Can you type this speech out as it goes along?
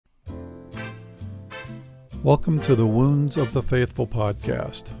Welcome to the Wounds of the Faithful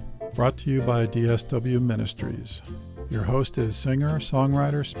podcast, brought to you by DSW Ministries. Your host is singer,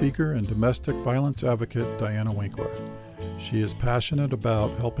 songwriter, speaker, and domestic violence advocate Diana Winkler. She is passionate about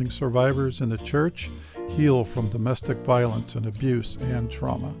helping survivors in the church heal from domestic violence and abuse and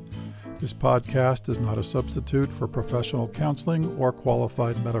trauma. This podcast is not a substitute for professional counseling or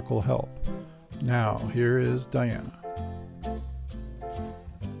qualified medical help. Now, here is Diana.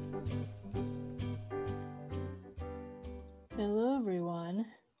 Hello, everyone.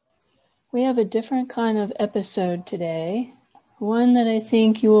 We have a different kind of episode today, one that I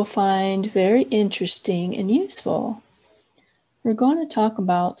think you will find very interesting and useful. We're going to talk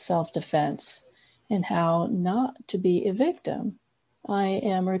about self-defense and how not to be a victim. I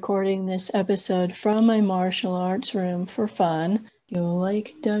am recording this episode from my martial arts room for fun. You'll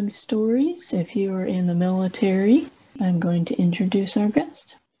like Doug's stories if you are in the military. I'm going to introduce our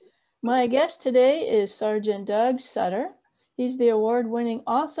guest. My guest today is Sergeant Doug Sutter. He's the award-winning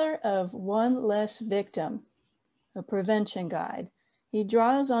author of One Less Victim, a prevention guide. He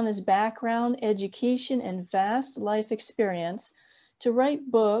draws on his background, education, and vast life experience to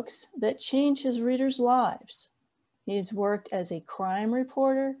write books that change his readers' lives. He's worked as a crime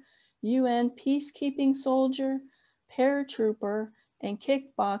reporter, UN peacekeeping soldier, paratrooper, and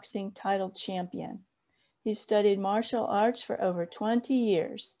kickboxing title champion. He's studied martial arts for over 20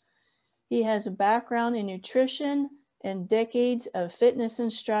 years. He has a background in nutrition and decades of fitness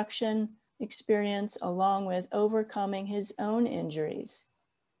instruction experience, along with overcoming his own injuries.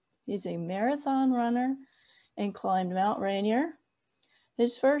 He's a marathon runner and climbed Mount Rainier.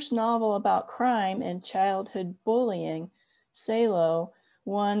 His first novel about crime and childhood bullying, Salo,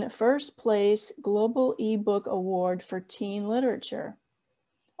 won first place Global eBook Award for Teen Literature.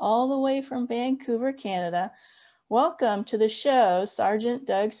 All the way from Vancouver, Canada, welcome to the show, Sergeant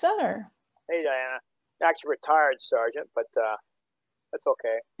Doug Sutter. Hey, Diana. Actually retired sergeant, but that's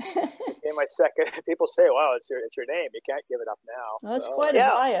okay. In my second, people say, "Wow, it's your name. You can't give it up now." Well, that's quite a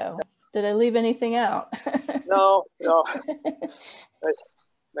bio. Did I leave anything out? No. That's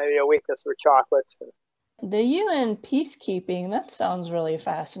maybe a weakness for chocolate. The UN peacekeeping, that sounds really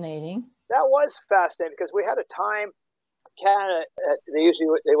fascinating. That was fascinating because we had a time, Canada,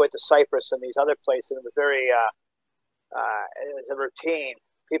 they went to Cyprus and these other places, and it was very, it was a routine.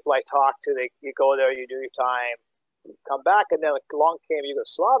 People I talked to, you go there, you do your time, you come back, and then along came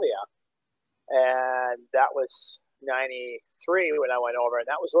Yugoslavia, and that was 93 when I went over, and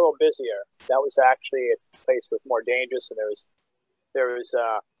that was a little busier. That was actually a place that was more dangerous, and there was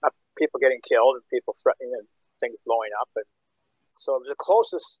people getting killed and people threatening and things blowing up, and so it was the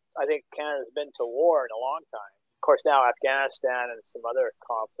closest I think Canada's been to war in a long time. Of course, now Afghanistan and some other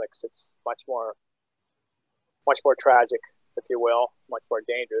conflicts, it's much more tragic, if you will, much more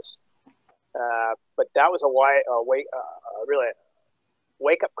dangerous. But that was really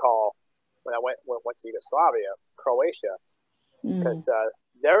wake-up call when I went to Yugoslavia, Croatia, because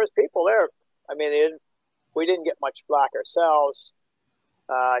there was people there. I mean, we didn't get much flack ourselves.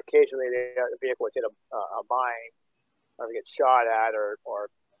 Occasionally, the vehicle would hit a mine, or get shot at, or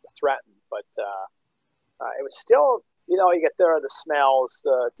threatened. But it was still, you get there, the smells,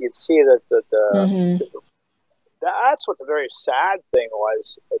 you'd see that's what the very sad thing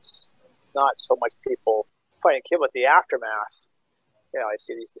was. It's not so much people fighting killed, but the aftermath. I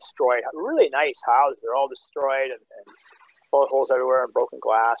see these destroyed, really nice houses. They're all destroyed and bullet holes everywhere and broken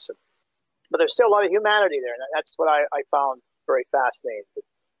glass. But there's still a lot of humanity there. And that's what I found very fascinating.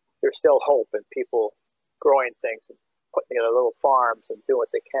 There's still hope and people growing things and putting together little farms and doing what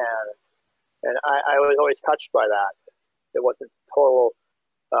they can. And I was always touched by that. It wasn't total,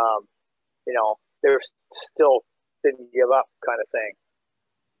 they were still didn't give up kind of thing.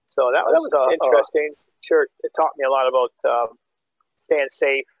 So that was interesting. Sure, it taught me a lot about staying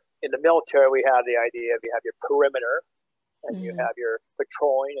safe. In the military, we have the idea of you have your perimeter, and you have your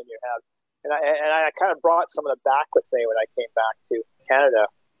patrolling, and I kind of brought some of that back with me when I came back to Canada.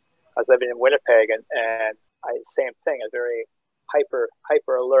 I was living in Winnipeg, and same thing. I was very hyper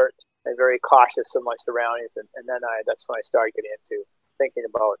alert and very cautious of my surroundings, and then that's when I started getting into thinking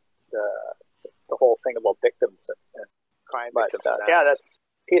about the whole thing about victims and crime victims. That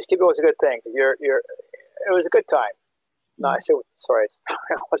peacekeeping was a good thing. It was a good time. No, it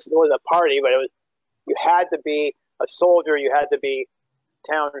wasn't a party, but you had to be a soldier, you had to be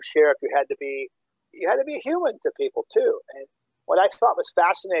town sheriff, you had to be human to people too. And what I thought was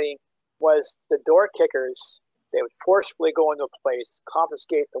fascinating was the door kickers. They would forcefully go into a place,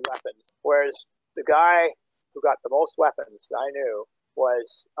 confiscate the weapons, whereas the guy who got the most weapons that I knew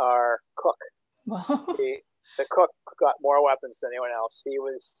was our cook. Wow. The cook got more weapons than anyone else. He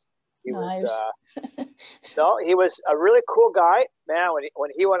was He Nice. was no, he was a really cool guy, man.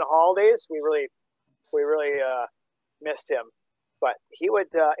 When he went on holidays, we really missed him. But he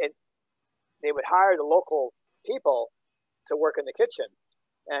would and they would hire the local people to work in the kitchen,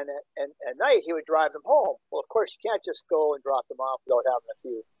 and at night he would drive them home. Well, of course, you can't just go and drop them off without having a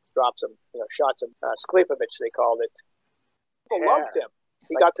few drops of, shots of Sklepovich, they called it. People loved him.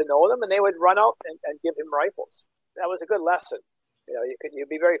 He got to know them, and they would run out and give him rifles. That was a good lesson. You'd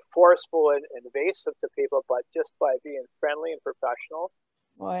be very forceful and invasive to people, but just by being friendly and professional.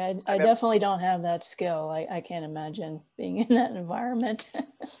 Boy, I definitely don't have that skill. I can't imagine being in that environment.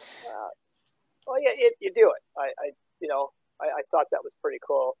 Well, yeah, you do it. I thought that was pretty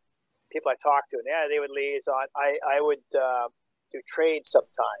cool. People I talked to, and they would liaison. I would do trade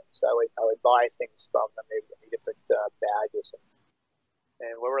sometimes. I would buy things from them, maybe different badges, and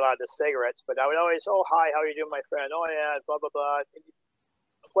we were allowed the cigarettes. But I would always, oh hi, how are you doing, my friend? Oh yeah, blah blah blah. And you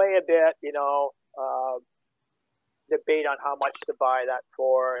play a bit, debate on how much to buy that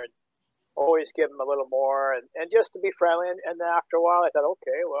for, and always give them a little more, and just to be friendly. And then after a while, I thought,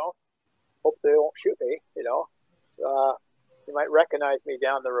 okay, well, hope they won't shoot me. You might recognize me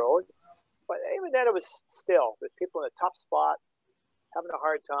down the road. But even then, it was still, there's people in a tough spot, having a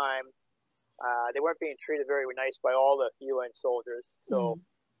hard time. They weren't being treated very nice by all the UN soldiers. So,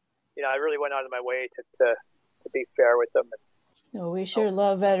 I really went out of my way to be fair with them. No, we sure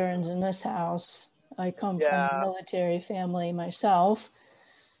love veterans in this house. I come from a military family myself.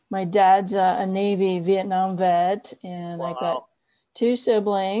 My dad's a Navy Vietnam vet, and I got 2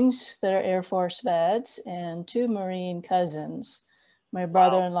 siblings that are Air Force vets and 2 Marine cousins. My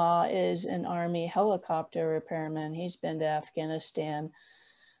brother-in-law is an Army helicopter repairman. He's been to Afghanistan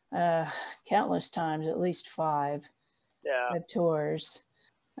countless times, at least 5 tours.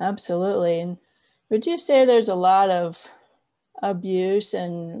 Absolutely. And would you say there's a lot of abuse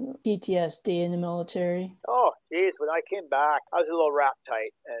and PTSD in the military? Oh, geez. When I came back, I was a little wrapped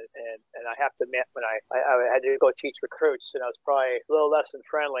tight. And I have to admit, when I had to go teach recruits, and I was probably a little less than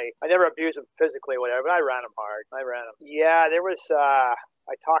friendly. I never abused them physically or whatever, but I ran them hard. Yeah, there was,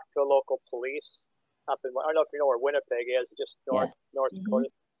 I talked to a local police up in, I don't know if you know where Winnipeg is, just north Dakota.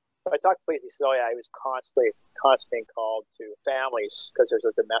 But I talked to police. He said, oh, yeah, he was constantly being called to families because there's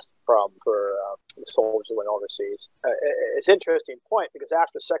a domestic problem for the soldiers who went overseas. It's an interesting point because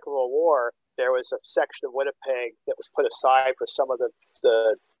after the Second World War, there was a section of Winnipeg that was put aside for some of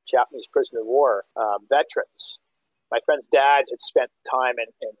the Japanese prisoner of war veterans. My friend's dad had spent time in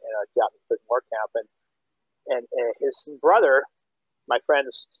a Japanese prison war camp, and his brother, my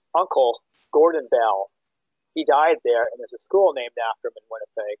friend's uncle, Gordon Bell, he died there, and there's a school named after him in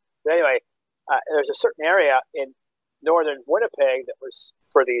Winnipeg. But anyway, there's a certain area in northern Winnipeg that was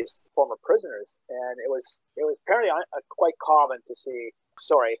for these former prisoners, and it was apparently quite common to see,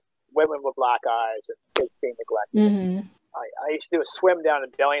 women with black eyes and kids being neglected. Mm-hmm. I used to do a swim down in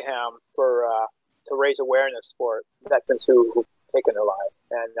Bellingham to raise awareness for veterans who've taken their lives,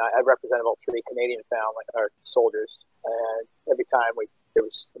 and I represent about 3 Canadian family or soldiers, and every time there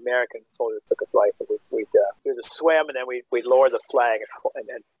was American soldier took his life, and we'd do the swim, and then we'd lower the flag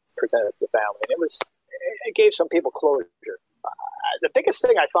and present it to the family, and it gave some people closure. The biggest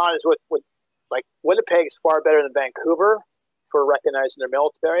thing I found is with like Winnipeg is far better than Vancouver for recognizing their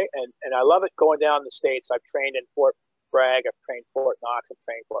military, and I love it going down the States. I've trained in Fort Bragg, I've trained Fort Knox, I've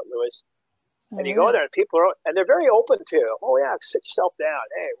trained Fort Lewis. And you go there, and people and they're very open to, oh yeah, sit yourself down.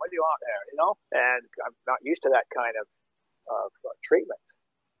 Hey, what do you want there? And I'm not used to that kind of treatment.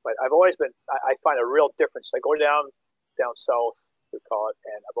 But I've always been, I find a real difference. I go down south, we call it,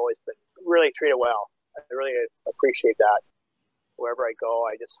 and I've always been really treated well. I really appreciate that. Wherever I go,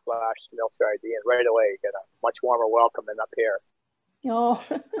 I just flash the military ID, and right away you get a much warmer welcome than up here. Oh.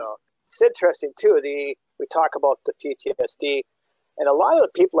 So it's interesting too. We talk about the PTSD, and a lot of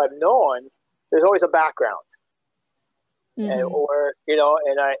the people I've known, there's always a background, Mm-hmm.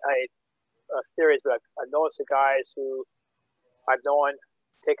 and I theories, but I've noticed the guys who I've known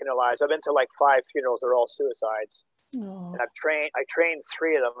taking their lives. I've been to like 5 funerals; they're all suicides. Oh. And I trained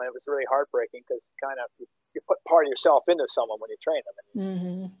 3 of them, and it was really heartbreaking because kind of you put part of yourself into someone when you train them.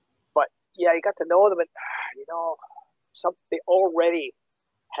 Mm-hmm. But yeah, you got to know them, and they already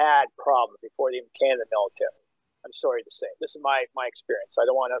had problems before they even came to the military. I'm sorry to say, this is my experience. I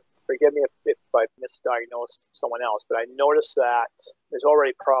don't want to, forgive me if I misdiagnosed someone else, but I noticed that there's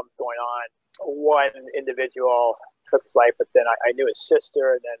already problems going on. One individual took his life, but then I knew his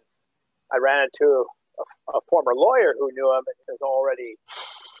sister, and then I ran into a former lawyer who knew him, and he was already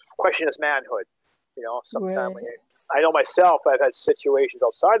questioning his manhood. Sometimes Right. I know myself, I've had situations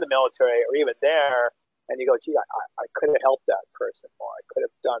outside the military or even there, and you go, gee, I could have helped that person more. I could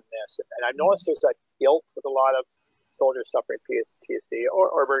have done this. And I noticed there's that guilt with a lot of soldiers suffering PTSD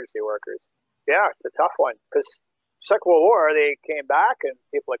or emergency workers. Yeah, it's a tough one because Second World War, they came back and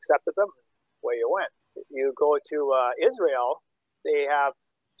people accepted them. Away you went. You go to Israel, they have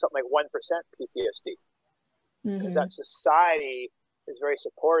something like 1% PTSD because that society is very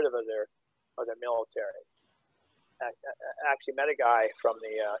supportive of their military. I actually met a guy from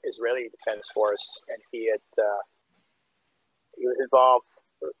the Israeli Defense Force, and he was involved.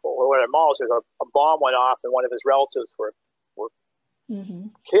 Or what was a bomb went off, and one of his relatives were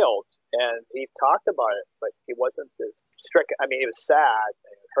killed, and he talked about it, but he wasn't as stricken. I mean, he was sad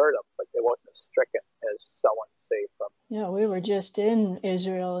and it hurt him, but it wasn't as stricken as someone say from. Yeah, we were just in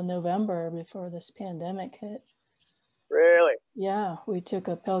Israel in November before this pandemic hit. Really? Yeah, we took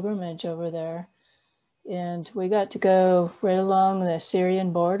a pilgrimage over there, and we got to go right along the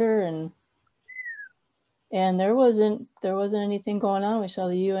Syrian border, and there wasn't anything going on. We saw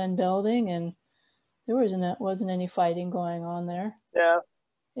the UN building, and there wasn't any fighting going on there. Yeah.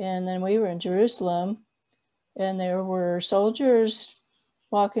 And then we were in Jerusalem, and there were soldiers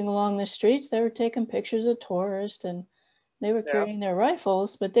walking along the streets. They were taking pictures of tourists, and they were carrying their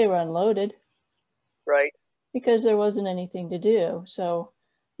rifles, but they were unloaded. Right. Because there wasn't anything to do. So,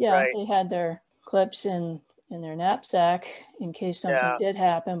 they had their clips in their knapsack in case something did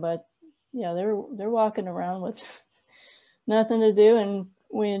happen. But they're walking around with nothing to do, and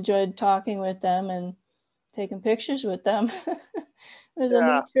we enjoyed talking with them and taking pictures with them. It was a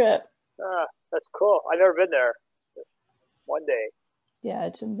neat trip. That's cool. I've never been there. One day. Yeah,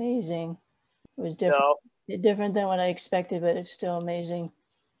 it's amazing. It was different than what I expected, but it's still amazing.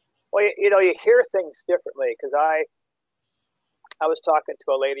 Well, you hear things differently because I was talking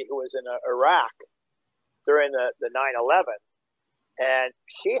to a lady who was in Iraq during the 9/11, and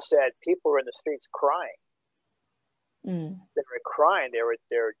she said people were in the streets crying. They were crying. They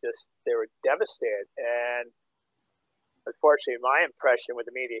were devastated. And unfortunately, my impression with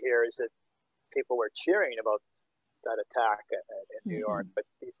the media here is that people were cheering about that attack in New York. But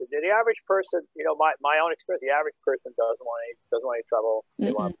he said, the average person, my own experience, the average person doesn't want any trouble.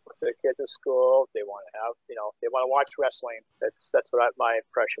 They want to put their kids in school. They want to have, they want to watch wrestling. That's what my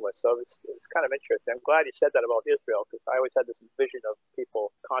impression was. So it's kind of interesting. I'm glad you said that about Israel because I always had this vision of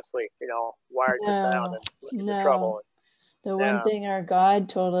people constantly, wired to sound and looking for trouble. The one thing our guide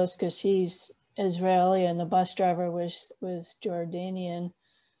told us, because he's Israeli and the bus driver was Jordanian,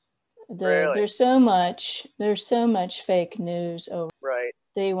 there's so much fake news over. Right.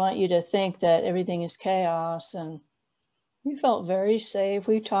 They want you to think that everything is chaos, and we felt very safe.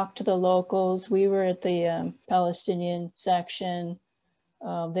 We talked to the locals. We were at the Palestinian section.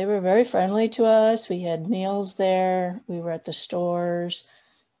 They were very friendly to us. We had meals there. We were at the stores.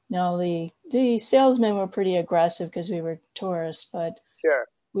 Now the salesmen were pretty aggressive because we were tourists, but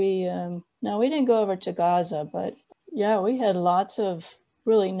we didn't go over to Gaza, but we had lots of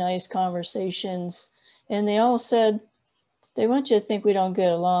really nice conversations, and they all said they want you to think we don't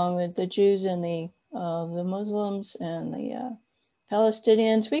get along. That the Jews and the Muslims and the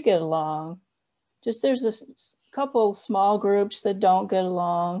Palestinians, we get along. Just there's a couple small groups that don't get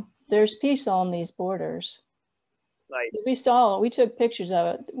along. There's peace on these borders. Nice. We took pictures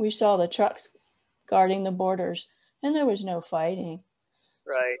of it. We saw the trucks guarding the borders, and there was no fighting.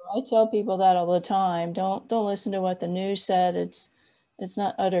 Right. So I tell people that all the time. Don't listen to what the news said. It's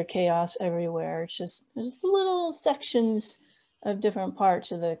not utter chaos everywhere. It's just there's little sections of different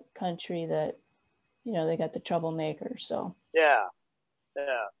parts of the country that, they got the troublemakers. So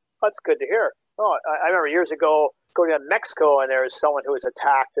that's good to hear. Oh, I remember years ago going to Mexico, and there was someone who was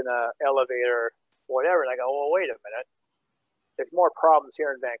attacked in an elevator, whatever. And I go, well, wait a minute. There's more problems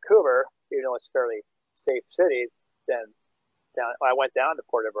here in Vancouver, even though it's a fairly safe city, than down. I went down to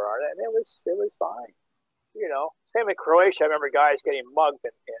Puerto Vallarta, and it was fine. Same in Croatia. I remember guys getting mugged,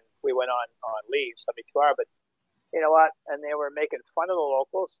 and we went on leave 72 hours. But you know what? And they were making fun of the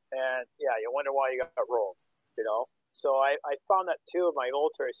locals, and you wonder why you got rolled. So I found that too in my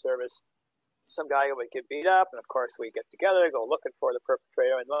military service. Some guy would get beat up, and of course we get together, go looking for the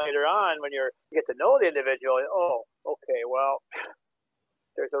perpetrator, and later on, when you get to know the individual, okay, well,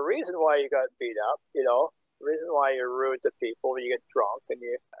 there's a reason why you got beat up. The reason why you're rude to people when you get drunk, and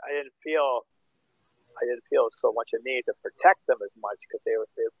I didn't feel so much a need to protect them as much because they were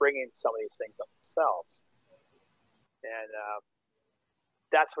bringing some of these things on themselves. And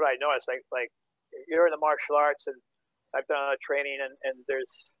that's what I noticed. Like you're in the martial arts, and I've done a training, and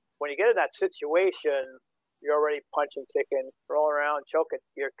there's when you get in that situation, you're already punching, kicking, rolling around, choking.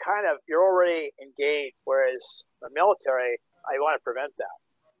 You're already engaged. Whereas the military, I want to prevent that.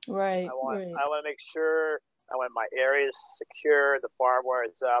 Right. I want to make sure my area is secure, the barbed wire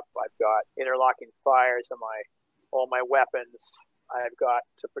is up, I've got interlocking fires on all my weapons. I've got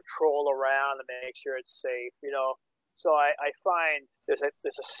to patrol around and make sure it's safe, So I find there's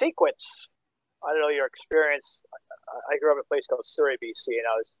a sequence. I don't know your experience. I grew up in a place called Surrey, BC, and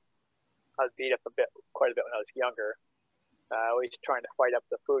I was beat up quite a bit when I was younger. Always trying to fight up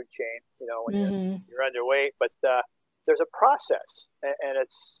the food chain, when you're underweight. But there's a process, and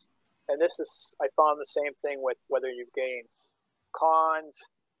this is, I found the same thing with whether you gain cons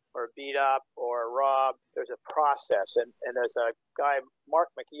or beat up or robbed. There's a process, and there's a guy, Mark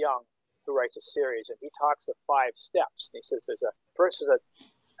McYoung, who writes a series, and he talks of 5 steps. And he says first is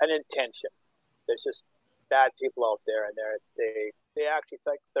an intention. There's just bad people out there, and they actually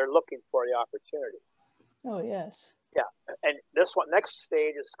think they're looking for the opportunity. Oh, yes. Yeah, and this one, next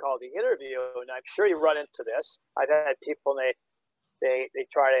stage is called the interview, and I'm sure you run into this. I've had people, and they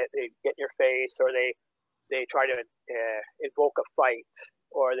try to get in your face, or they try to invoke a fight,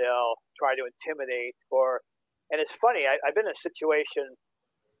 or they'll try to intimidate, and it's funny. I've been in a situation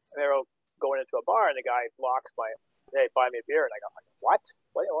where I'll go into a bar, and the guy blocks hey, buy me a beer, and I go, what?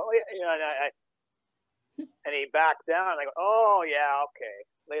 And he backed down, and I go, oh yeah, okay.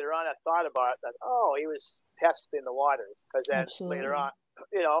 Later on, I thought about it. That, he was testing the waters, because then later on,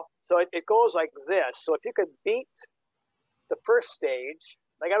 so it goes like this. So if you could beat the first stage,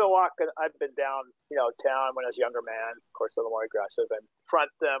 like I've been down, town when I was a younger man, of course, a little more aggressive, and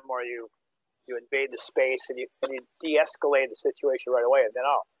front them, or you invade the space and you de-escalate the situation right away, and then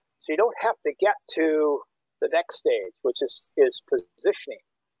so you don't have to get to the next stage, which is positioning,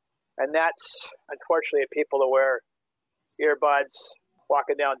 and that's unfortunately people that wear earbuds,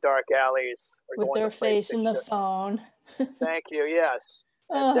 walking down dark alleys, or with their face in the phone. Thank you. Yes,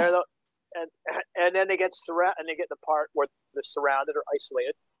 and and then they get surrounded, and they get the part where they're surrounded or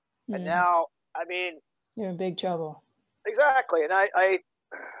isolated, and now, you're in big trouble. Exactly, and I've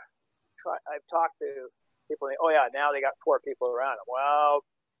talked to people. And now they got 4 people around them. Well,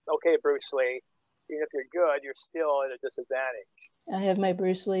 okay, Bruce Lee, even if you're good, you're still at a disadvantage. I have my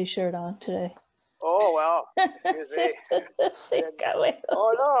Bruce Lee shirt on today. Oh, well, excuse me.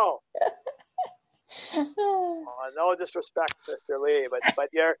 Oh, no. No disrespect, Mr. Lee, but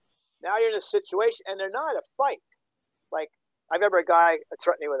you're in a situation, and they're not a fight. Like, I remember a guy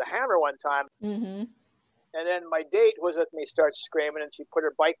threatened me with a hammer one time, and then my date was with me, started screaming, and she put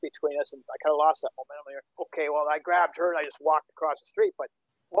her bike between us, and I kind of lost that momentum here. Okay, well, I grabbed her, and I just walked across the street, but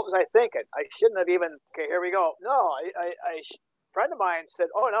what was I thinking? I shouldn't have even, okay, here we go. No, a friend of mine said,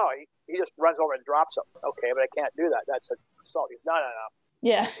 oh, no, he just runs over and drops him. Okay, but I can't do that. That's assault. He's no.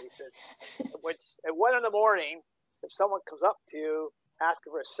 Yeah. He said, at 1 a.m, if someone comes up to you,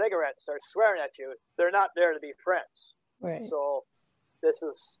 asking for a cigarette, and starts swearing at you, they're not there to be friends. Right. So this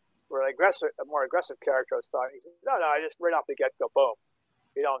is where a more aggressive character was talking. He said, no, I just right off the get-go, boom.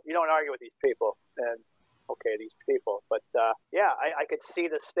 You don't argue with these people. And okay, these people. But I could see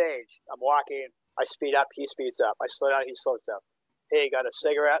the stage. I'm walking, I speed up, he speeds up. I slow down, he slows down. Hey, you got a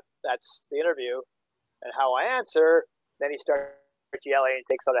cigarette? That's the interview. And how I answer, then he starts yelling and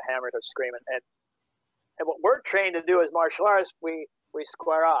takes out a hammer and starts screaming. And what we're trained to do as martial artists, we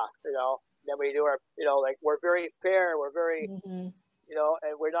square off, Then we do our, we're very fair. We're very, and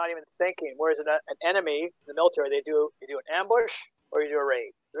we're not even thinking. Whereas an enemy in the military, you do an ambush or you do a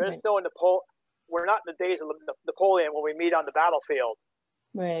raid. There is no we're not in the days of Napoleon when we meet on the battlefield.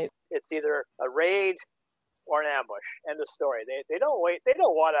 Right. It's either a raid or an ambush. End of story. They don't wait. They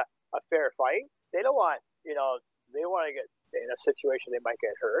don't want a fair fight. They don't want, they want to get in a situation they might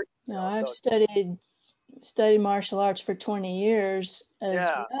get hurt. No, I've studied martial arts for 20 years as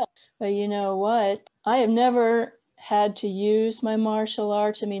well. But you know what? I have never had to use my martial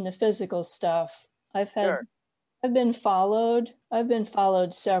arts. The physical stuff. I've been followed. I've been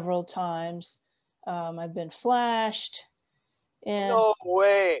followed several times. I've been flashed. And no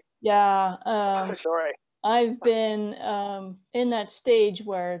way. Yeah. Sorry. I've been in that stage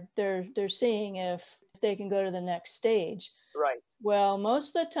where they're seeing if they can go to the next stage. Right. Well,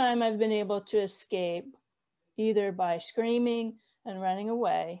 most of the time I've been able to escape either by screaming and running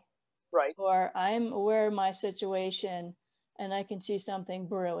away. Right. Or I'm aware of my situation and I can see something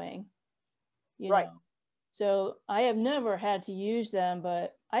brewing. You know? So I have never had to use them,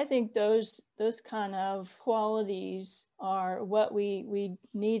 but I think those kind of qualities are what we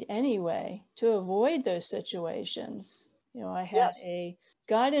need anyway to avoid those situations. I had a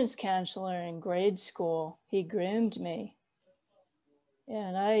guidance counselor in grade school. He groomed me.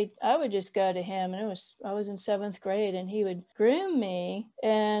 And I would just go to him, and I was in 7th grade, and he would groom me.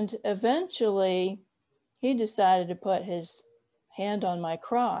 And eventually he decided to put his hand on my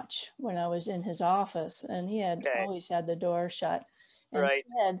crotch when I was in his office, and he had always had the door shut. And Right.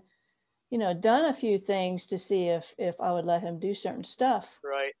 he had, done a few things to see if I would let him do certain stuff.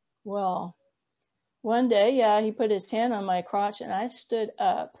 Right. Well, one day, he put his hand on my crotch, and I stood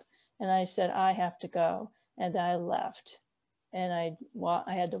up, and I said, I have to go, and I left. And I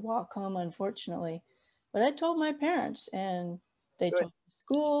had to walk home, unfortunately. But I told my parents, and they told the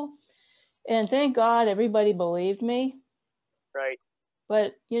school, and thank God everybody believed me. Right.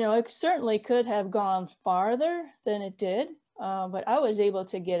 But, it certainly could have gone farther than it did. But I was able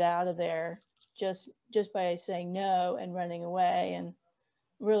to get out of there just by saying no and running away, and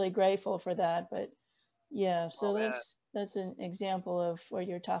really grateful for that. But yeah, so that's an example of where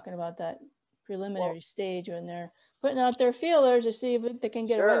you're talking about that preliminary stage when they're putting out their feelers to see if they can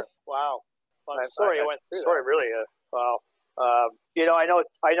get away. Wow. Well, I'm sorry you went through that. Sorry, really. Wow. I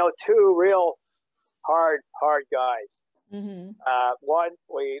know two real hard guys. Mm-hmm. One,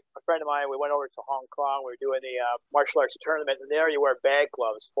 a friend of mine, we went over to Hong Kong. We were doing the martial arts tournament, and there you wear bag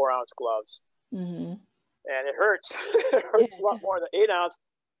gloves, 4-ounce gloves. Mm-hmm. And it hurts. It hurts a lot more than 8-ounce.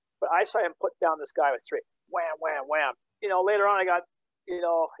 But I saw him put down this guy with 3. Wham, wham, wham. Later on,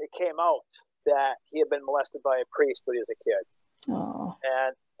 it came out that he had been molested by a priest when he was a kid. Oh.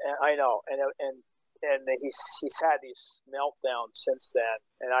 And I know. And he's had these meltdowns since then.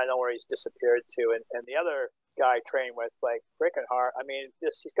 And I know where he's disappeared to. And the other guy I trained with, like, freaking hard. I mean,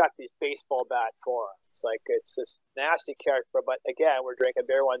 he's got these baseball bat forearms. Like, it's this nasty character. But again, we're drinking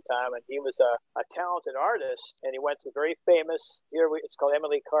beer one time, and he was a talented artist, and he went to very famous it's called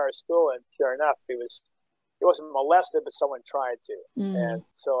Emily Carr School, and sure enough, he wasn't molested, but someone tried to. And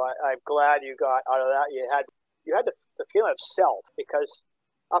so I'm glad you got out of that. You had the feeling of self, because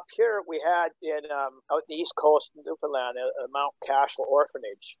up here we had out the East Coast in Newfoundland, a Mount Cashel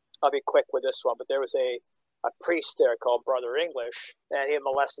orphanage. I'll be quick with this one, but there was a priest there called Brother English, and he had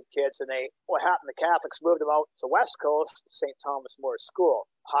molested kids. And what happened? The Catholics moved him out to the West Coast, St. Thomas More School,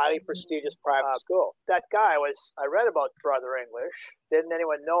 highly prestigious private school. That guy I read about Brother English. Didn't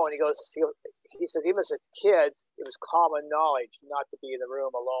anyone know? And he said even as a kid, it was common knowledge not to be in the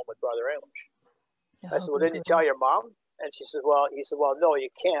room alone with Brother English. I said, well, didn't you tell your mom? And he said, well, no, you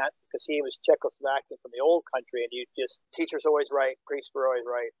can't, because he was Czechoslovakian from the old country, and teachers always right, priests were always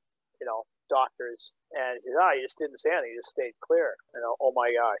right, doctors. And he said, you just didn't say anything, you just stayed clear. Oh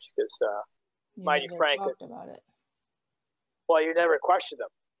my gosh, because mind you, Frank, talked about it. Well, you never questioned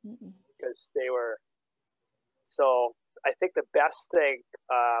them because they were. So I think the best thing,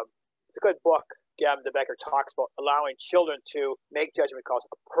 it's a good book. Gavin De Becker talks about allowing children to make judgment calls,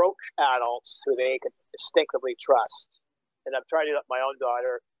 approach adults who they can instinctively trust. And I'm trying to do that with my own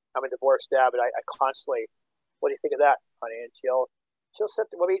daughter. I'm a divorced dad, but I constantly, what do you think of that, honey? And she'll sit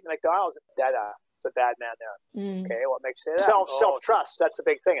there, we'll be eating McDonald's. Dad, it's a bad man there. Okay, what makes you say that? Self-trust. That's the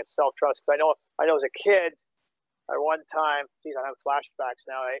big thing. It's self-trust. Because I know as a kid, at one time, geez, I have flashbacks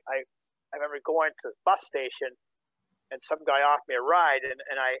now. I remember going to the bus station, and some guy offered me a ride, and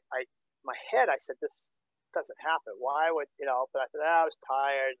I in my head, I said, this doesn't happen. Why would, but I said, I was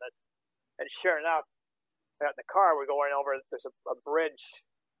tired. And sure enough, I got in the car, we're going over, there's a bridge,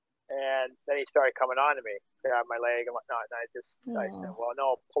 and then he started coming on to me, grabbed my leg and whatnot, and I said, well,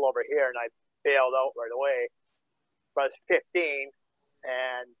 no, pull over here, and I bailed out right away. But I was 15,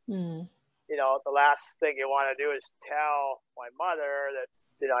 and, the last thing you want to do is tell my mother that,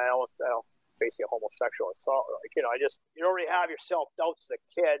 I don't basically a homosexual assault. Like, you already have your self-doubts as a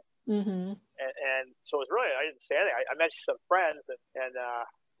kid. Mm-hmm. And so it was really, I didn't say anything. I mentioned some friends, and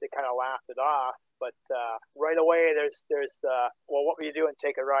they kind of laughed it off. But right away, there's well, what will you do and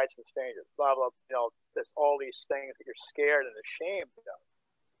take a ride from strangers? Blah, blah, there's all these things that you're scared and ashamed of.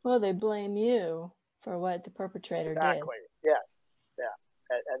 Well, they blame you for what the perpetrator did. Exactly. Yes. Yeah.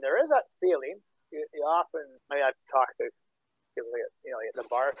 And there is that feeling. You often, I've talked to people, in the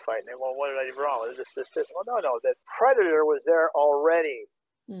bar fight, and they, well, what did I do wrong? This. Well, no, the predator was there already.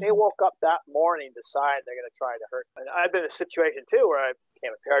 Mm-hmm. They woke up that morning, decided they're going to try to hurt me. And I've been in a situation, too, where I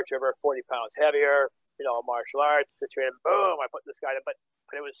became a paratrooper, 40 pounds heavier, martial arts, situated, boom, I put this guy in. But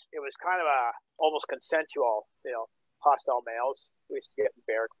it was kind of almost consensual, hostile males. We used to get in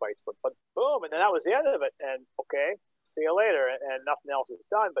barrack fights, but boom, and then that was the end of it. And okay, see you later, and nothing else was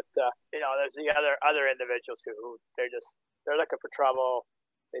done. But there's the other individuals who they're looking for trouble.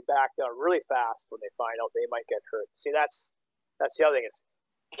 They back down really fast when they find out they might get hurt. See, that's the other thing is,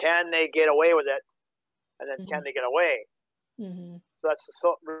 can they get away with it, and then can they get away? Mm-hmm. So that's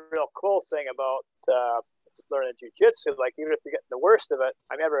the real cool thing about learning jiu-jitsu. Like, even if you're getting the worst of it,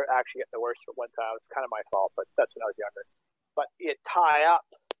 I never actually getting the worst of it one time. It's kind of my fault, but that's when I was younger. But you tie up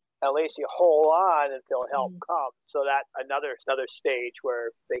at least you hold on until help comes. So that another stage where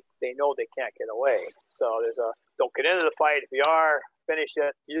they know they can't get away. So there's don't get into the fight. If you are, finish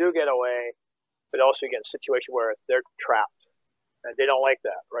it. You do get away, but also you get in a situation where they're trapped, and they don't like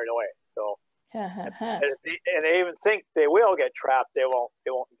that right away. So. and they even think they will get trapped. They won't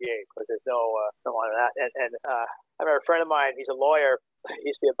engage because there's no one of that. And I remember a friend of mine. He's a lawyer. He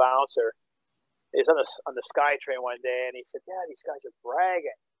used to be a bouncer. He was on the SkyTrain one day, and he said, "Yeah, these guys are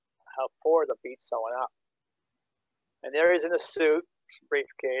bragging how poor they beat someone up." And there he is in a suit,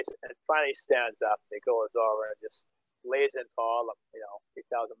 briefcase, and finally stands up. And he goes over and just lays into all of them. He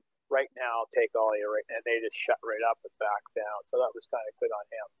tells them, "Right now, take all your," and they just shut right up and back down. So that was kind of good on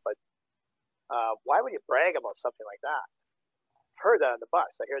him, but. Why would you brag about something like that? I've heard that on the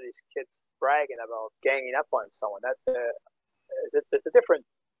bus. I hear these kids bragging about ganging up on someone. That there's a different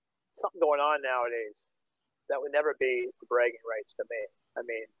something going on nowadays. That would never be bragging rights to me. I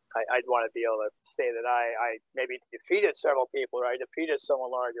mean, I'd want to be able to say that I maybe defeated several people, or I defeated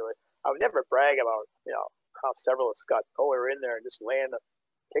someone larger. I would never brag about how several of us got over in there and just laying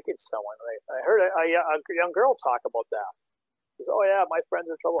kicking someone. I heard a young girl talk about that. Oh yeah, my friend's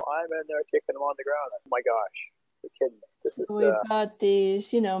in trouble. I'm in there kicking them on the ground. Oh my gosh, you're kidding me. We've got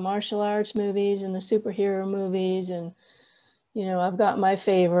these, martial arts movies and the superhero movies, and I've got my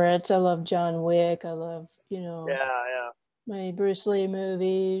favorites. I love John Wick. I love my Bruce Lee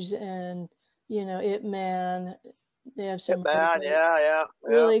movies, and Ip Man. They have some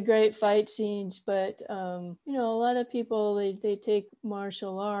really great fight scenes, but a lot of people they take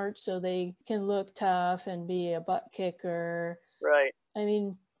martial arts so they can look tough and be a butt kicker. Right. I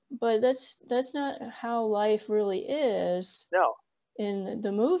mean, but that's not how life really is. No. In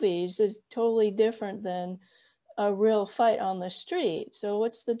the movies, it's totally different than a real fight on the street. So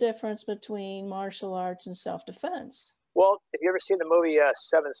what's the difference between martial arts and self-defense? Well, have you ever seen the movie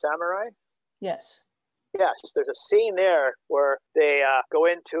Seven Samurai? Yes. Yes, there's a scene there where they go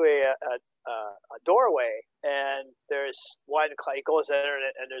into a doorway, and there's one. He goes there,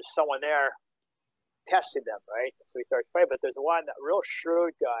 and there's someone there testing them, right? So he starts fighting, but there's one, that real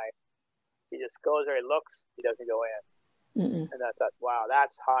shrewd guy. He just goes there, he looks, he doesn't go in, and I thought, wow,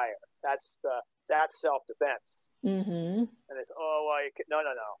 that's higher. That's self-defense. And it's no,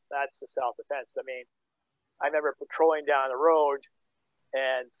 that's the self-defense. I mean, I remember patrolling down the road,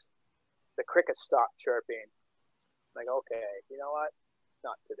 and the crickets stopped chirping. I'm like, okay, you know what?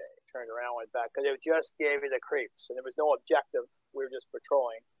 Not today. Turned around, went back, because it just gave me the creeps, and there was no objective. We were just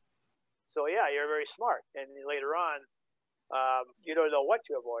patrolling. So yeah, you're very smart. And later on, you don't know what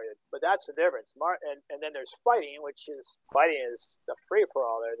you avoided, but that's the difference. And then there's fighting, which is the free for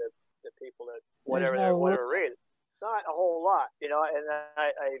all. They're the people that whatever reason. Not a whole lot, and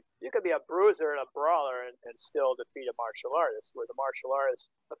you could be a bruiser and a brawler and still defeat a martial artist. Where the martial artist,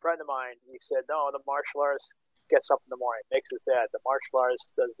 a friend of mine, he said, no, the martial artist gets up in the morning, makes his bed. The martial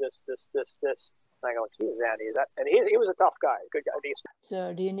artist does this. And I go, geez, Andy, and he was a tough guy, good guy.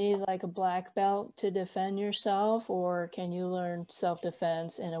 So do you need like a black belt to defend yourself, or can you learn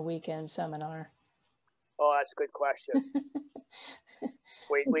self-defense in a weekend seminar? Oh, that's a good question.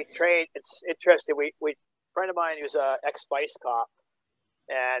 we trained. It's interesting. We a friend of mine who's an ex-vice cop,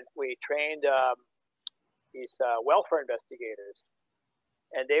 and we trained these welfare investigators,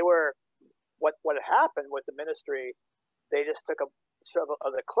 and they were what had happened with the ministry. They just took several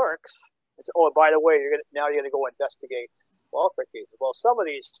of the clerks and said, "Oh, by the way, you're going to go investigate welfare cases." Well, some of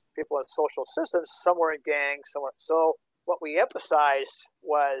these people in social assistance, some were in gangs, somewhere. So what we emphasized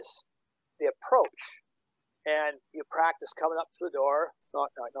was the approach, and you practice coming up to the door. Not,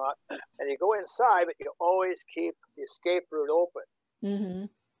 and you go inside, but you always keep the escape route open.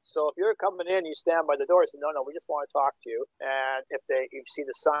 So if you're coming in, you stand by the door and say, no, we just want to talk to you. And if you see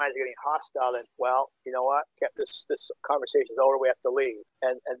the signs are getting hostile, then, well, you know what? This conversation's over. We have to leave.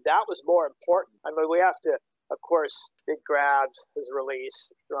 And that was more important. I mean, we have to, of course, big grabs, there's release.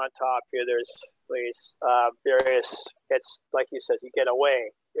 If you're on top here, there's release. It's like you said, you get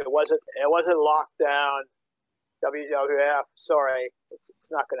away. It wasn't lockdown. WWF, sorry, it's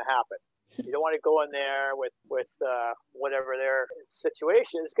not going to happen. You don't want to go in there with whatever their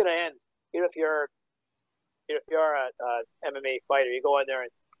situation is going to end. Even if you're a MMA fighter, you go in there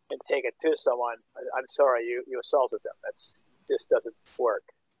and take it to someone. I'm sorry, you assaulted them. This doesn't work.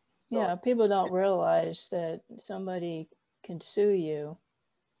 So, yeah, people don't realize that somebody can sue you.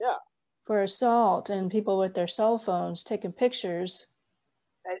 Yeah. For assault, and people with their cell phones taking pictures.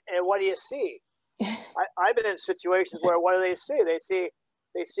 And what do you see? I've been in situations where what do they see? They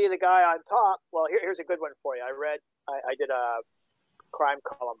see the guy on top. Well, here's a good one for you. I did a crime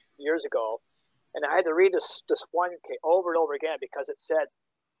column years ago, and I had to read this one case over and over again because it said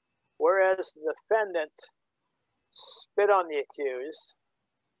whereas the defendant spit on the accused,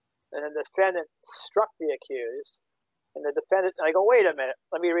 and the defendant struck the accused, and the defendant, I go, wait a minute,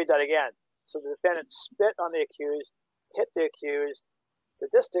 let me read that again. So the defendant spit on the accused, hit the accused,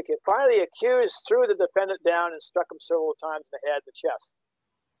 finally the accused threw the defendant down and struck him several times in the head, the chest.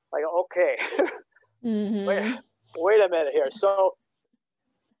 I go, okay, wait a minute here. So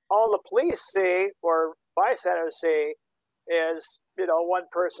all the police see, or bystanders see, is, one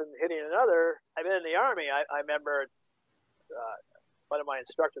person hitting another. I've been in the Army. I remember one of my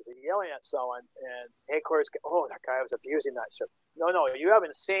instructors was yelling at someone, and headquarters, that guy was abusing that shit. No, you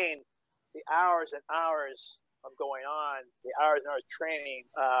haven't seen the hours and hours of going on, the hours and hours training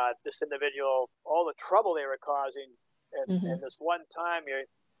this individual, all the trouble they were causing. And this one time,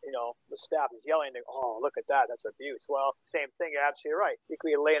 the staff is yelling, oh, look at that, that's abuse. Well, same thing, you're absolutely right. You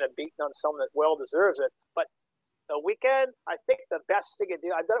could be laying a beating on someone that well deserves it. But the weekend, I think the best thing to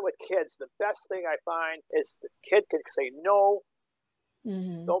do, I've done it with kids, the best thing I find is the kid can say, no,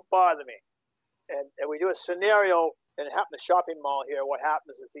 don't bother me. And we do a scenario, and it happened in a shopping mall here. What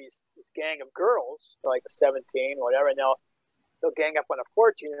happens is this gang of girls, like 17, whatever, and they'll gang up on a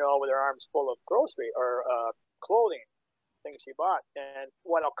 14-year-old with their arms full of grocery or clothing, things she bought. And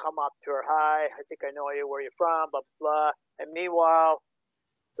one will come up to her, hi, I think I know you, where you're from, blah, blah, blah. And meanwhile,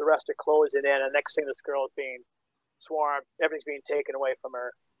 the rest are closing in, and next thing, this girl is being swarmed, everything's being taken away from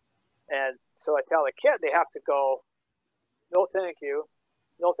her. And so I tell the kid, they have to go, no, thank you.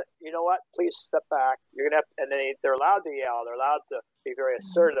 No, you know what? Please step back. You're gonna have to, and they're allowed to yell. They're allowed to be very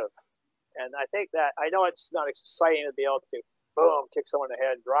assertive. And I think that, I know it's not exciting to be able to boom, kick someone in the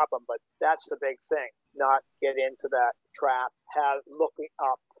head and drop them, but that's the big thing. Not get into that trap. Looking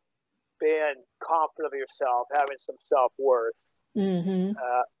up, being confident of yourself, having some self-worth. Even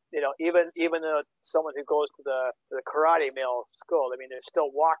though someone who goes to the karate mill school, they're still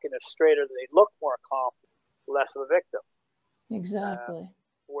walking straighter. They look more confident, less of a victim. Exactly.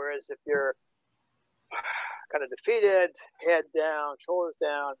 Whereas if you're kind of defeated, head down, shoulders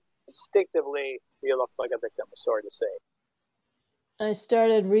down, instinctively, you look like a victim, I'm sorry to say. I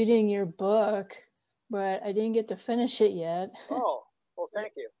started reading your book, but I didn't get to finish it yet. Oh, well,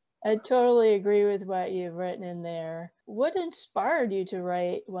 thank you. I totally agree with what you've written in there. What inspired you to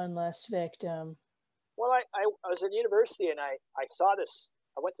write One Less Victim? Well, I was in university, and I saw this.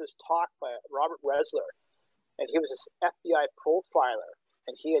 I went to this talk by Robert Ressler, and he was this FBI profiler,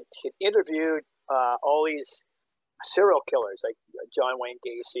 and he had interviewed all these serial killers like John Wayne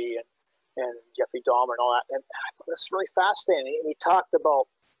Gacy and Jeffrey Dahmer and all that. And I thought this was really fascinating. And he talked about,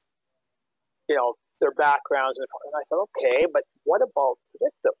 their backgrounds. And I thought, okay, but what about the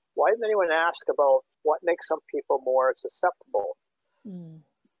victim? Why didn't anyone ask about what makes some people more susceptible?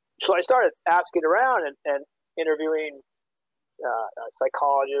 So I started asking around and interviewing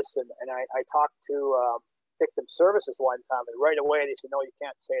psychologists. And I talked to victim services one time, and right away they said, no, you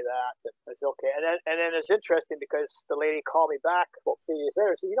can't say that. And I said, okay. And then it's interesting because the lady called me back about 3 days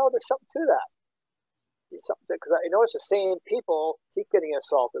later and said, there's something to that. Because I noticed the same people keep getting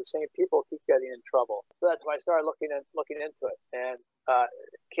assaulted, the same people keep getting in trouble. So that's why I started looking into it. And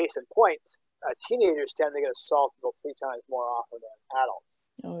case in point, teenagers tend to get assaulted about 3 times more often than adults.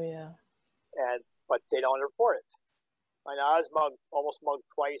 Oh yeah. But they don't report it. I know I was almost mugged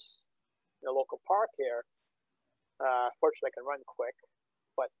twice in a local park here. Fortunately, I can run quick,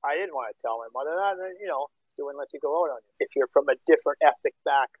 but I didn't want to tell my mother that. They wouldn't let you go out on you. If you're from a different ethnic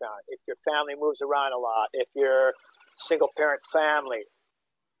background, if your family moves around a lot, if you're single-parent family,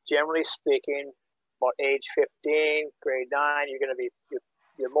 generally speaking, about age 15, grade 9,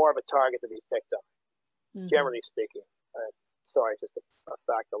 you're more of a target to be picked up. Generally speaking. Sorry, just a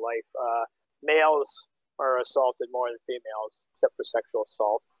fact of life. Males are assaulted more than females, except for sexual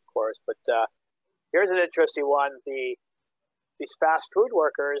assault, of course. But here's an interesting one. These fast food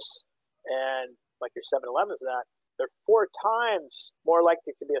workers and like your 7-Elevens and that, they're 4 times more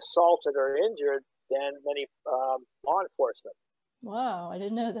likely to be assaulted or injured than many law enforcement. Wow, I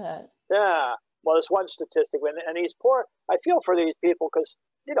didn't know that. Yeah. Well, there's one statistic, and these poor, I feel for these people because,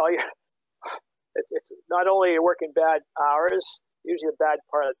 it's not only you're working bad hours, usually a bad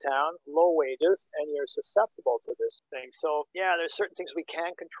part of town, low wages, and you're susceptible to this thing. So, yeah, there's certain things we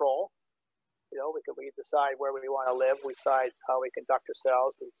can control. We decide where we want to live. We decide how we conduct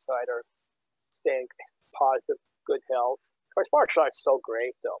ourselves. We decide our staying positive, good health. Of course, martial arts is so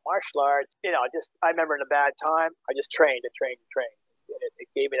great, though. Martial arts, I remember in a bad time, I just trained. It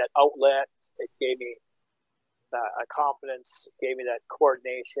gave me that outlet. It gave me a confidence. It gave me that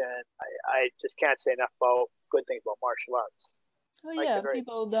coordination. I just can't say enough about good things about martial arts. Oh yeah,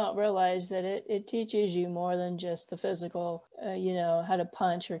 people don't realize that it teaches you more than just the physical, how to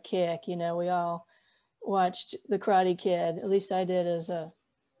punch or kick. We all watched The Karate Kid. At least I did as a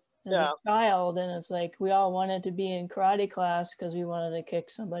child, and it's like we all wanted to be in karate class because we wanted to kick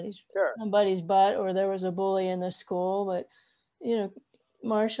somebody's butt, or there was a bully in the school. But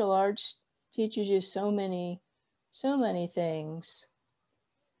martial arts teaches you so many things.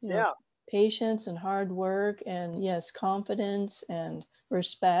 Patience and hard work, and yes, confidence and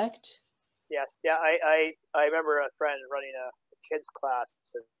respect. Yes, yeah. I remember a friend running a kids class,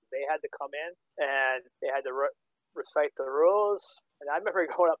 and they had to come in and they had to recite the rules. And I remember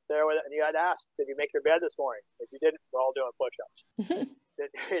going up there with it, and you had asked, "Did you make your bed this morning?" If you didn't, we're all doing push-ups.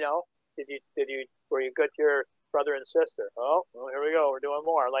 Were you good to your brother and sister? Oh, well, here we go. We're doing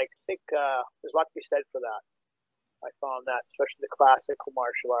more. Like, I think there's a lot to be said for that. I found that, especially the classical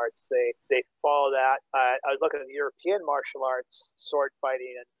martial arts, they follow that. I was looking at the European martial arts, sword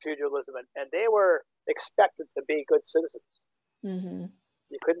fighting and pugilism, and they were expected to be good citizens. Mm-hmm.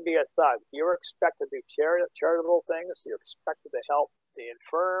 You couldn't be a thug. You were expected to do charitable things. You're expected to help the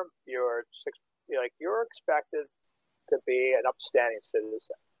infirm. You're expected to be an upstanding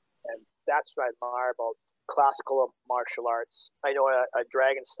citizen. And that's what I admire about classical martial arts. I know a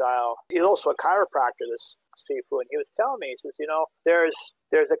dragon style. He's also a chiropractor, this Sifu, and he was telling me, he says,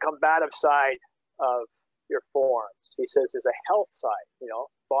 there's a combative side of your forms. He says there's a health side,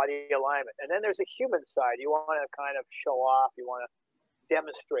 body alignment. And then there's a human side. You want to kind of show off. You want to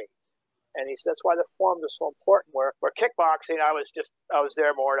demonstrate. And he said that's why the forms are so important. Where kickboxing, I was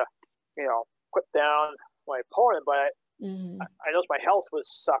there more to, put down my opponent, but I noticed my health was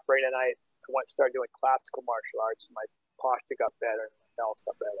suffering, and I started doing classical martial arts, and my posture got better, and my health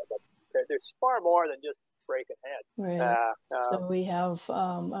got better. But there's far more than just breaking heads. Right. So we have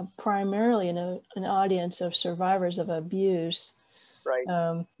primarily an audience of survivors of abuse. Right.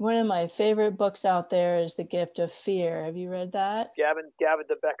 One of my favorite books out there is The Gift of Fear. Have you read that? Gavin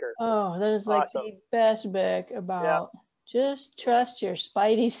de Becker. Oh, that is like awesome. The best book about just trust your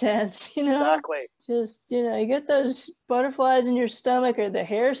spidey sense, Exactly. Just, you get those butterflies in your stomach or the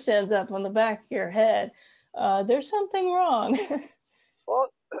hair stands up on the back of your head. There's something wrong. Well,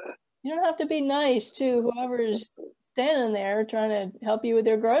 you don't have to be nice to whoever's standing there trying to help you with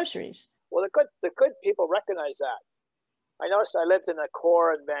your groceries. Well, the good people recognize that. I noticed I lived in a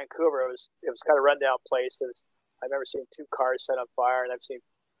core in Vancouver. It was kind of rundown places. I remember seeing 2 cars set on fire, and I've seen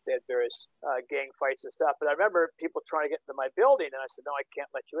they had various gang fights and stuff. But I remember people trying to get into my building, and I said, "No, I can't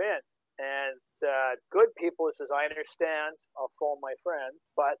let you in." And good people says, "I understand. I'll phone my friend."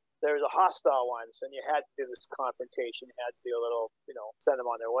 But there's a hostile ones, and you had to do this confrontation. You had to do a little, send them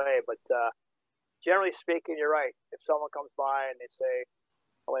on their way. But generally speaking, you're right. If someone comes by and they say,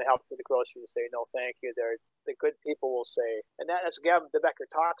 "I want to help with the groceries," say, "No, thank you," the good people will say. And that's Gavin de Becker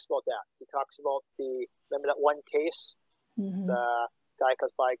talks about that. He talks about remember that one case? Mm-hmm. The guy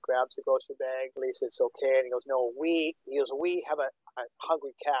comes by, grabs the grocery bag. Police says it's okay, and he goes, "No, we have a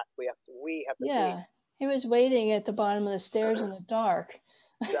hungry cat. We have to feed." He was waiting at the bottom of the stairs in the dark.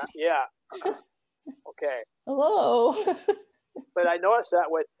 Yeah. Okay. Hello. But I noticed that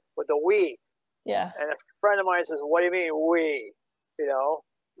with the we. Yeah. And a friend of mine says, "What do you mean we?"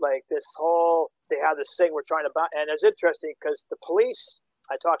 Like this whole, they have this thing we're trying to buy. And it's interesting because the police,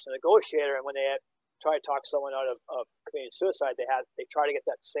 I talked to the negotiator, and when they try to talk someone out of committing suicide, they try to get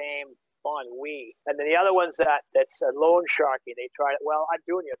that same bond, we. And then the other ones that's a loan sharking, they try to, "Well, I'm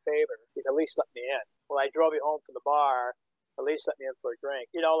doing you a favor. You can at least let me in. Well, I drove you home from the bar. At least let me in for a drink."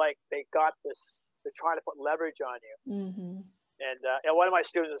 Like they got this, they're trying to put leverage on you. Mm-hmm. And one of my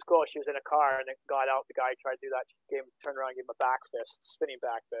students in school, she was in a car and it got out. The guy tried to do that. She turned around and gave him a back fist, spinning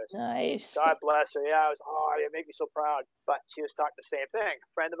back fist. Nice. God bless her. Yeah, it made me so proud. But she was talking the same thing.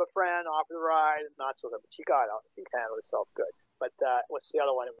 Friend of a friend, offered a ride, not so good. But she got out. She handled herself good. But what's the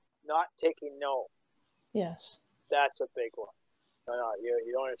other one? Not taking no. Yes. That's a big one. No,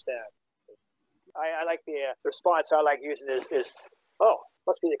 you don't understand. I like the response I like using is, "Oh,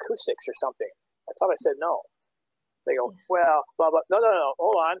 must be the acoustics or something." I thought I said no. They go, "Well, blah, blah." No,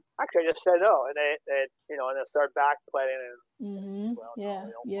 hold on. Actually, I just said no. And they and they start backplaying. And well, yeah.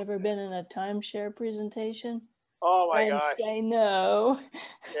 No, you ever been in a timeshare presentation? Oh my gosh. Say no.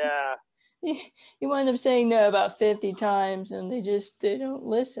 Yeah. You wind up saying no about 50 times, and they don't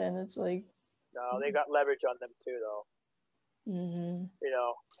listen. It's like. No, they got leverage on them too, though. Mm-hmm.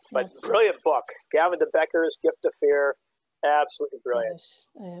 But brilliant book. Gavin de Becker's Gift of Fear. Absolutely brilliant. Yes,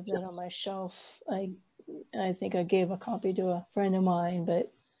 I have that on my shelf. I think I gave a copy to a friend of mine,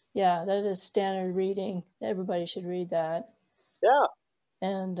 but yeah, that is standard reading. Everybody should read that. Yeah.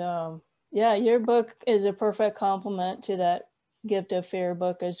 And your book is a perfect complement to that Gift of Fear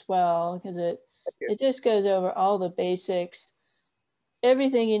book as well, because it just goes over all the basics,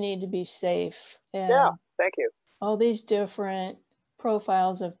 everything you need to be safe. And yeah, thank you. All these different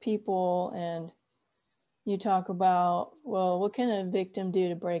profiles of people, and you talk about, well, what can a victim do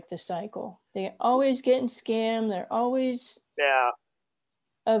to break the cycle? They're always getting scammed. They're always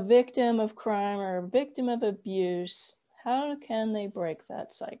a victim of crime or a victim of abuse. How can they break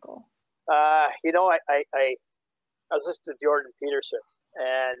that cycle? You know, I was listening to Jordan Peterson,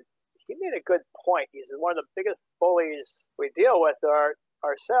 and he made a good point. He's one of the biggest bullies we deal with are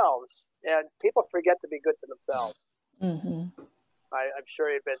ourselves, and people forget to be good to themselves. Mm-hmm. I'm sure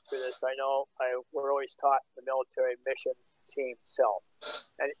you've been through this. I know we're always taught in the military mission, team, self,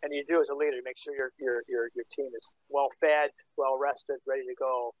 and you do as a leader. You make sure your team is well fed, well rested, ready to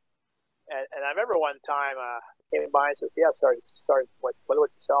go. And I remember one time came by and says, "Yeah, sorry, what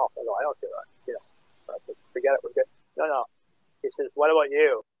about yourself?" I go, "I don't do that. You know." I said, "Forget it. We're good." No. He says, "What about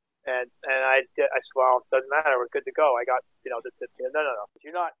you?" And I said, "Well, it doesn't matter. We're good to go. I got no.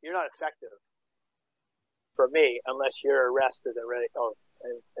 You're not effective for me unless you're rested and ready." Oh,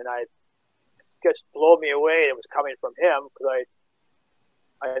 and I just blew me away. It was coming from him because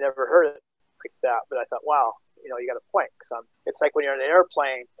I never heard it like that. But I thought, wow, you know, you got a point. Cause it's like when you're in an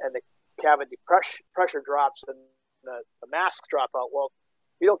airplane and the cabin pressure drops and the masks drop out. Well,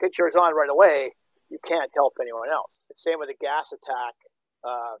 if you don't get yours on right away, you can't help anyone else. It's the same with a gas attack.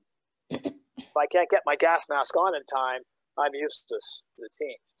 If I can't get my gas mask on in time, I'm useless to the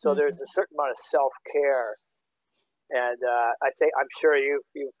team. So there's a certain amount of self-care. And I'd say, I'm sure you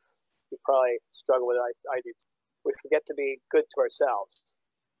probably struggle with it. I do. We forget to be good to ourselves.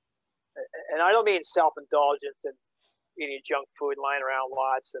 And I don't mean self-indulgent and eating junk food, lying around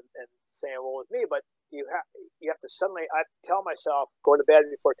lots and saying, well, with me, but you have to suddenly, I tell myself, go to bed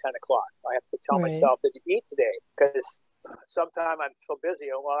before 10 o'clock. I have to tell myself, did you eat today? Because sometimes I'm so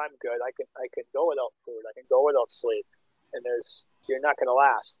busy, well, I'm good. I can go without food. I can go without sleep. And you're not going to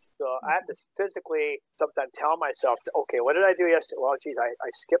last. So I have to physically sometimes tell myself, okay, what did I do yesterday? Well, geez,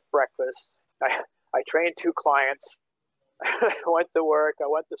 I skipped breakfast. I trained 2 clients. I went to work. I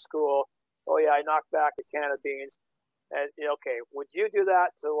went to school. Oh yeah, I knocked back a can of beans. And okay, would you do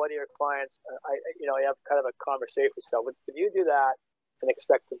that to one of your clients? You have kind of a conversation with yourself. Would you do that and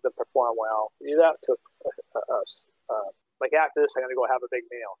expect them to perform well? Would you do that to like after this, I'm going to go have a big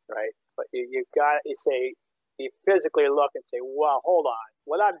meal, right? But you physically look and say, well, hold on.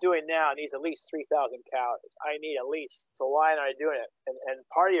 What I'm doing now needs at least 3,000 calories. I need at least. So why am I doing it? And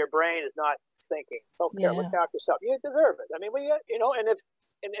part of your brain is not thinking. Okay, look after yourself. You deserve it. I mean,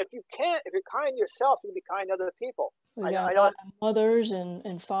 and if you can't, if you're kind to yourself, you can be kind to other people. We got a lot of mothers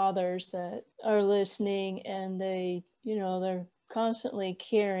and fathers that are listening, and they're constantly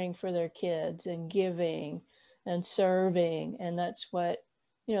caring for their kids and giving and serving, and that's what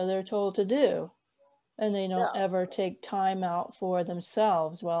they're told to do. And they don't ever take time out for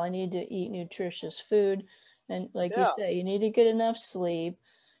themselves. Well, I need to eat nutritious food. And like you say, you need to get enough sleep.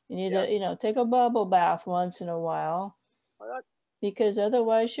 You need to, take a bubble bath once in a while. Because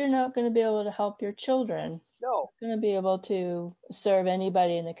otherwise you're not going to be able to help your children. No. You're going to be able to serve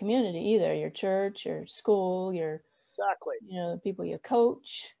anybody in the community, either your church, your school, the people you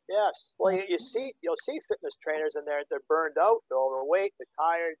coach. Yes. Well, you'll see fitness trainers and they're burned out, they're overweight, they're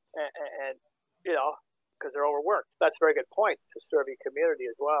tired, and because they're overworked. That's a very good point to serve your community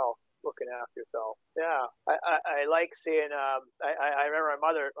as well, looking after yourself. Yeah. I like seeing, I remember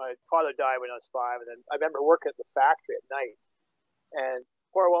my father died when I was 5, and then I remember working at the factory at night. And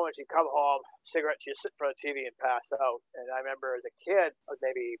poor woman, she'd come home, cigarette, she'd sit in front of the TV and pass out. And I remember as a kid, I was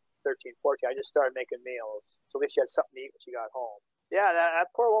maybe 13, 14, I just started making meals. So at least she had something to eat when she got home. Yeah,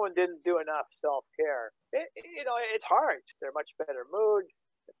 that poor woman didn't do enough self-care. It's hard. They're much better mood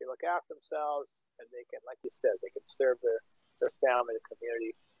if they look after themselves, and they can, like you said, they can serve their family, the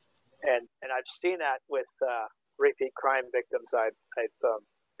community. And I've seen that with repeat crime victims.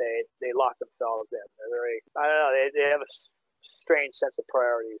 They lock themselves in. They're very, I don't know, they have a strange sense of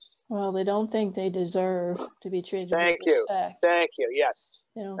priorities. Well, they don't think they deserve to be treated with respect. Thank you. Yes.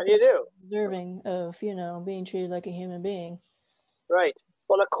 They don't and you do. Deserving of, being treated like a human being. Right.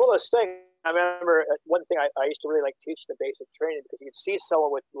 Well, the coolest thing, I remember one thing I used to really like teaching the basic training, because you'd see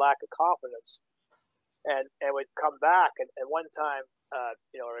someone with lack of confidence and would come back. And one time, a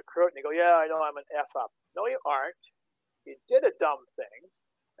recruit, and they go, yeah, I know I'm an F up. No, you aren't. You did a dumb thing.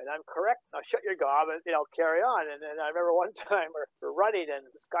 And I'm correct. Now shut your gob and carry on. And then I remember one time we're running, and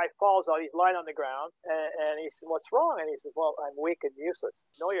this guy falls out. He's lying on the ground, and he said, "What's wrong?" And he says, "Well, I'm weak and useless."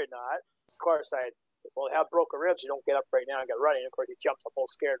 No, you're not. Of course, have broken ribs. You don't get up right now and get running. Of course, he jumps up all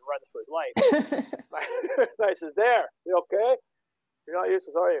scared and runs for his life. I says, "There, you okay?" You're not used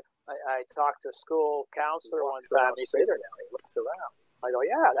to sorry. I talked to a school counselor one time. He said, now he looks around. I go,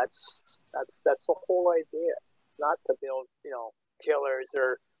 yeah, that's the whole idea. Not to build, killers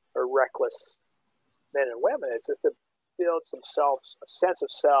or reckless men and women. It's just to build a sense of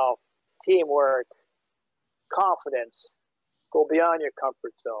self, teamwork, confidence, go beyond your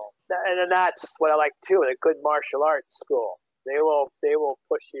comfort zone. And then that's what I like too. A good martial arts school, they will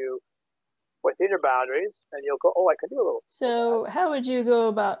push you within your boundaries, and you'll go, oh, I can do a little. So how would you go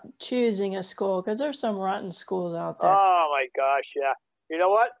about choosing a school? Because there's some rotten schools out there. Oh my gosh, yeah. You know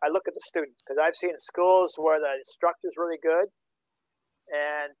what? I look at the students, because I've seen schools where the instructor's really good,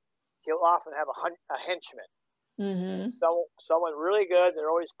 and he'll often have a henchman. Mm-hmm. Someone really good.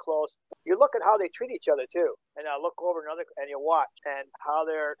 They're always close. You look at how they treat each other too, and I look over and you watch, and how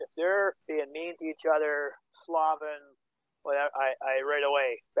if they're being mean to each other, slobbing. Well, I right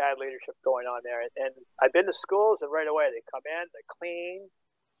away, bad leadership going on there. And I've been to schools, and right away they come in, they're clean.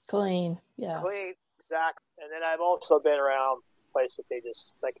 Clean, exactly. And then I've also been around places that they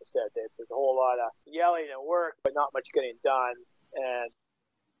just, like I said, there's a whole lot of yelling and work, but not much getting done. And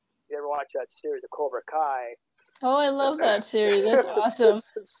you ever watch that series, The Cobra Kai? Oh, I love that series. That's awesome.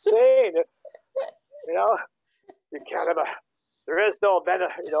 It's insane. You can't have there is no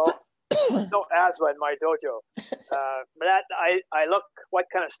benefit, no asthma in my dojo. But I look, what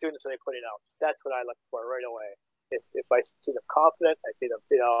kind of students are they putting out? That's what I look for right away. If I see them confident, I see them,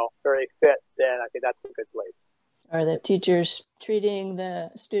 very fit, then I think that's a good place. Are the teachers treating the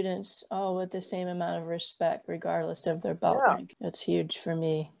students all with the same amount of respect, regardless of their belt rank? That's huge for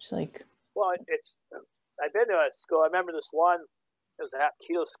me. It's like, well, I've been to a school. I remember this one. It was a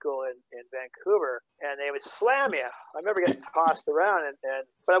Hapkido school in Vancouver, and they would slam you. I remember getting tossed around,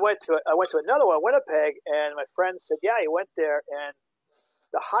 but I went to another one, Winnipeg, and my friend said, yeah, he went there, and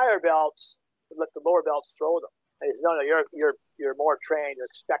the higher belts would let the lower belts throw them. And he said, no, you're more trained. You're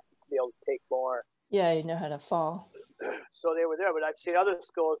expected to be able to take more. Yeah, you know how to fall. So they were there, but I've seen other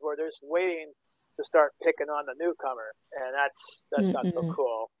schools where they're just waiting to start picking on the newcomer, and that's not so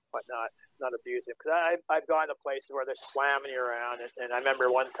cool. But not abusive, because I've gone to places where they're slamming you around, and I remember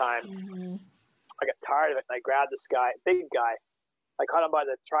one time I got tired of it, and I grabbed this guy, big guy, I caught him by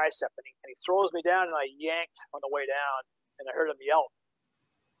the tricep, and he throws me down, and I yanked on the way down, and I heard him yelp,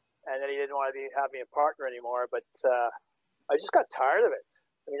 and then he didn't want to have me a partner anymore, but I just got tired of it.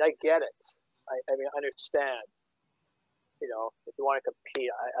 I mean, I get it. I understand. If you want to compete,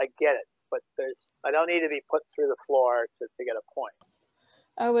 I get it, but I don't need to be put through the floor to get a point.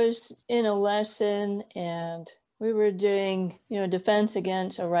 I was in a lesson, and we were doing, defense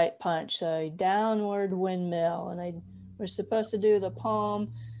against a right punch, so a downward windmill, and I was supposed to do the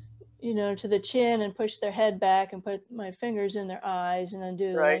palm, to the chin and push their head back and put my fingers in their eyes and then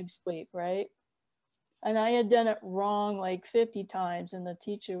do the leg sweep, right? And I had done it wrong like 50 times, and the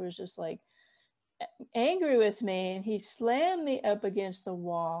teacher was just like angry with me, and he slammed me up against the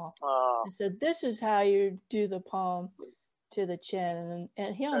wall and said, this is how you do the palm to the chin,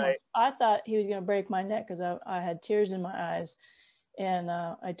 and he almost, I thought he was going to break my neck, because I had tears in my eyes, and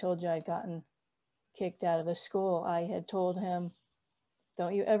I told you I'd gotten kicked out of the school. I had told him,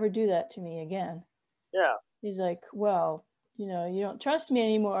 don't you ever do that to me again. Yeah. He's like, well, you don't trust me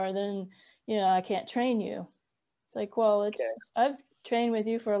anymore, then I can't train you. It's like, well, I've trained with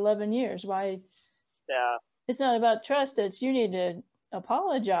you for 11 years. Why? Yeah. It's not about trust. It's you need to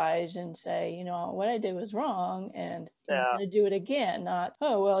apologize and say, what I did was wrong, and I'm going to do it again. Not,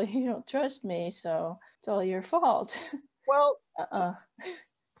 oh, well, you don't trust me, so it's all your fault. Well, well,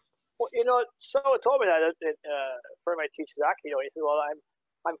 someone told me that for my teacher, Aikido, he said, well,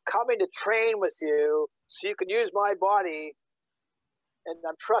 I'm coming to train with you so you can use my body, and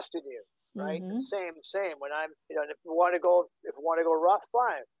I'm trusting you, right? Mm-hmm. Same. When I'm, if we want to go rough,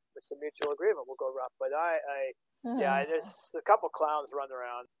 fine. It's a mutual agreement. We'll go rough. But there's a couple clowns running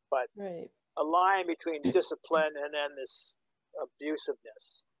around, but a line between discipline and then this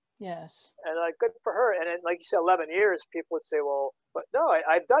abusiveness. Yes. And good for her. And then, like you said, 11 years, people would say, well, but no,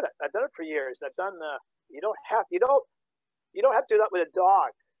 I've done it. I've done it for years. And I've done you don't have to do that with a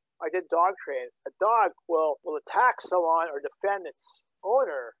dog. I did dog training. A dog will attack someone or defend its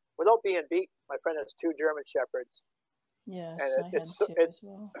owner without being beaten. My friend has 2 German Shepherds. Yes, and I had 2 as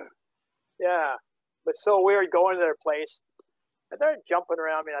well. Yeah, but so weird going to their place, and they're jumping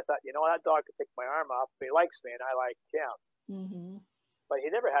around me. And I thought, that dog could take my arm off, but he likes me, and I like him. Mm-hmm. But he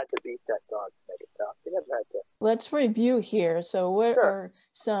never had to beat that dog to make it tough. He never had to. Let's review here. So what are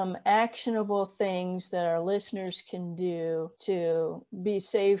some actionable things that our listeners can do to be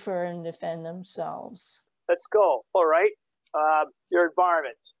safer and defend themselves? Let's go. All right. Your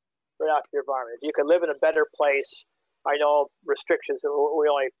environment. Right off your environment. If you can live in a better place, I know restrictions. We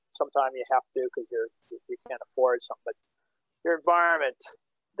only sometimes you have to because you can't afford something. But your environment,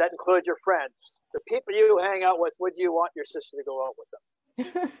 that includes your friends, the people you hang out with. Would you want your sister to go out with them? You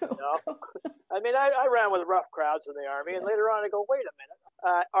know? I mean, I ran with rough crowds in the Army, and later on I go, wait a minute,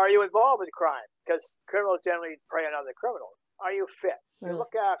 are you involved in crime? Because criminals generally prey on other criminals. Are you fit? You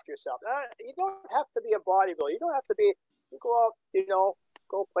look after yourself. You don't have to be a bodybuilder. You don't have to be. You go out,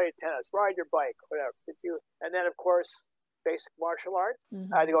 go play tennis, ride your bike, whatever. And then, of course, basic martial arts.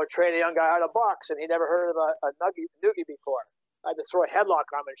 I had to go train a young guy how to box, and he never heard of a noogie before. I had to throw a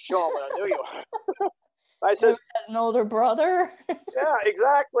headlock on him and show him what I knew you were. I says, an older brother. Yeah,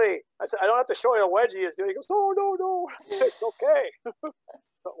 exactly. I said, I don't have to show you a wedgie is doing. He goes, no, it's okay.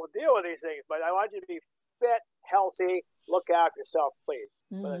 So we'll deal with these things, but I want you to be fit, healthy, look after yourself, please.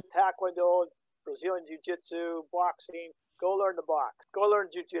 Whether it's Taekwondo, Brazilian Jiu-Jitsu, boxing, go learn to box. Go learn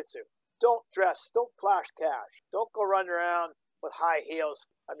Jiu-Jitsu. Don't dress, don't flash cash. Don't go run around with high heels.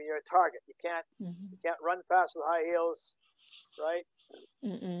 I mean, you're a target. You can't run fast with high heels, right?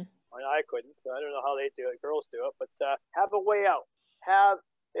 I mean, I couldn't. I don't know how they do it. Girls do it, but have a way out.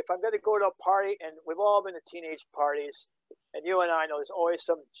 If I'm going to go to a party, and we've all been to teenage parties, and you and I know there's always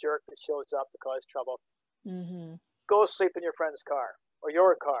some jerk that shows up to cause trouble. Go sleep in your friend's car or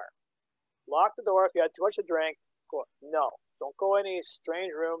your car. Lock the door if you had too much to drink. Go. No, don't go in any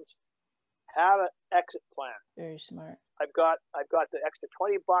strange rooms. Have an exit plan. Very smart. I've got the extra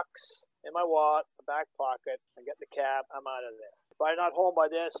 $20 in my wallet, my back pocket. I get in the cab. I'm out of there. If I'm not home by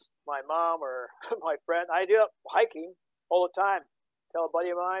this, my mom or my friend, I do hiking all the time. Tell a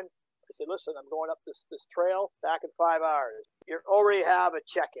buddy of mine, I said, listen, I'm going up this trail back in 5 hours. You already have a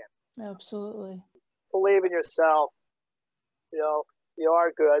check-in. Absolutely. Believe in yourself. You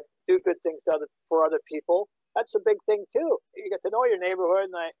are good. Do good things for other people. That's a big thing, too. You get to know your neighborhood,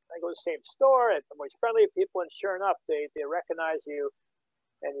 and I go to the same store, and I'm always friendly with people, and sure enough, they recognize you,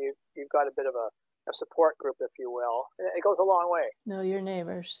 and you've got a bit of a support group, if you will. It goes a long way. Know your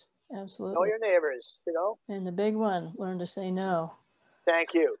neighbors. Absolutely. Know your neighbors, And the big one, learn to say no.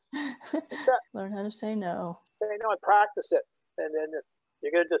 Thank you. Learn how to say no. Say no and practice it. And then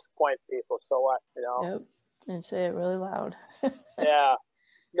you're going to disappoint people. So what, Yep. And say it really loud. Yeah.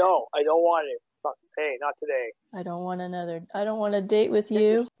 No, I don't want it. Hey, not today. I don't want a date with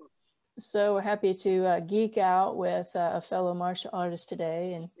you. So happy to geek out with a fellow martial artist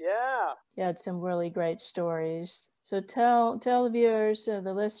today. And yeah, you had some really great stories. So tell the viewers, the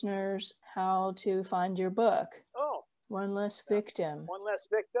listeners, how to find your book. Oh. One Less Victim. One Less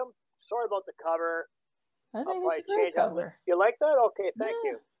Victim. Sorry about the cover. I think it's a great cover. You like that? Okay, thank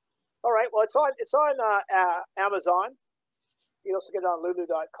you. All right. Well, it's on Amazon. You also get it on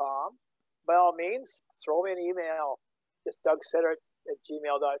Lulu.com. By all means, throw me an email. Just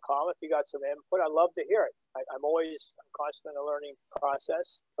DougSetter@gmail.com if you got some input. I'd love to hear it. I'm constantly in a learning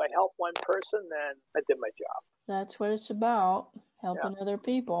process. If I help one person, then I did my job. That's what it's about, helping other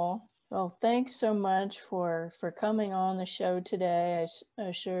people. Well, thanks so much for coming on the show today.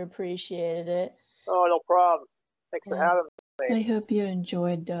 I sure appreciated it. Oh, no problem. Thanks for having me. I hope you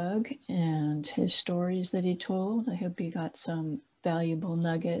enjoyed Doug and his stories that he told. I hope you got some valuable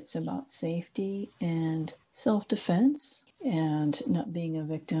nuggets about safety and self-defense and not being a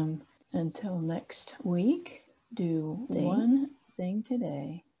victim. Until next week, do one thing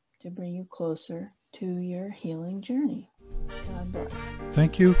today to bring you closer to your healing journey. God bless.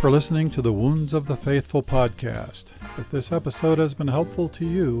 Thank you for listening to the Wounds of the Faithful podcast. If this episode has been helpful to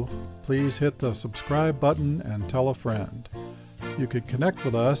you, please hit the subscribe button and tell a friend. You can connect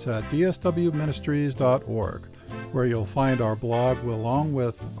with us at dswministries.org, where you'll find our blog along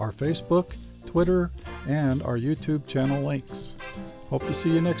with our Facebook, Twitter, and our YouTube channel links. Hope to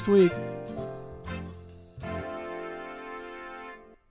see you next week.